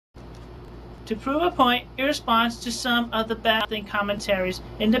To prove a point, it responds to some of the baffling commentaries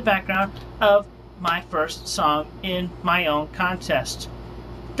in the background of my first song in my own contest.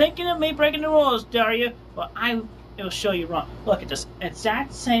 Thinking of me breaking the rules, Daria? Well, it'll show you wrong. Look at this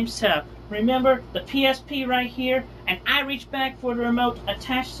exact same setup. Remember the PSP right here? And I reach back for the remote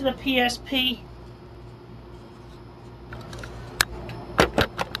attached to the PSP.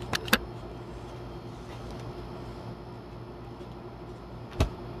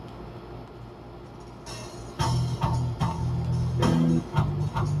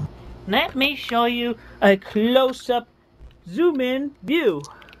 Let me show you a close-up zoom-in view.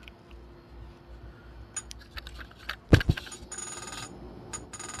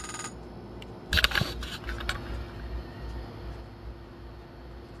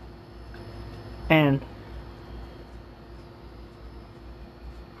 And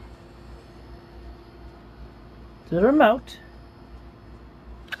the remote.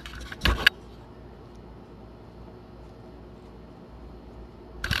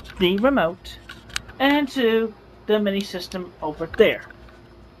 The remote. And to the mini system over there.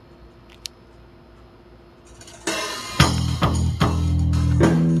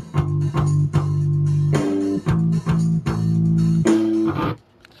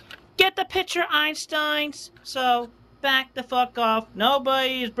 Get the picture, Einsteins? So, back the fuck off.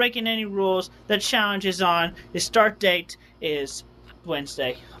 Nobody is breaking any rules. The challenge is on. The start date is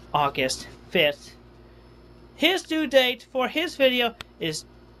Wednesday, August 5th. His due date for his video is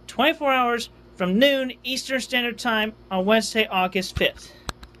 24 hours from noon Eastern Standard Time on Wednesday, August 5th.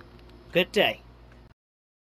 Good day.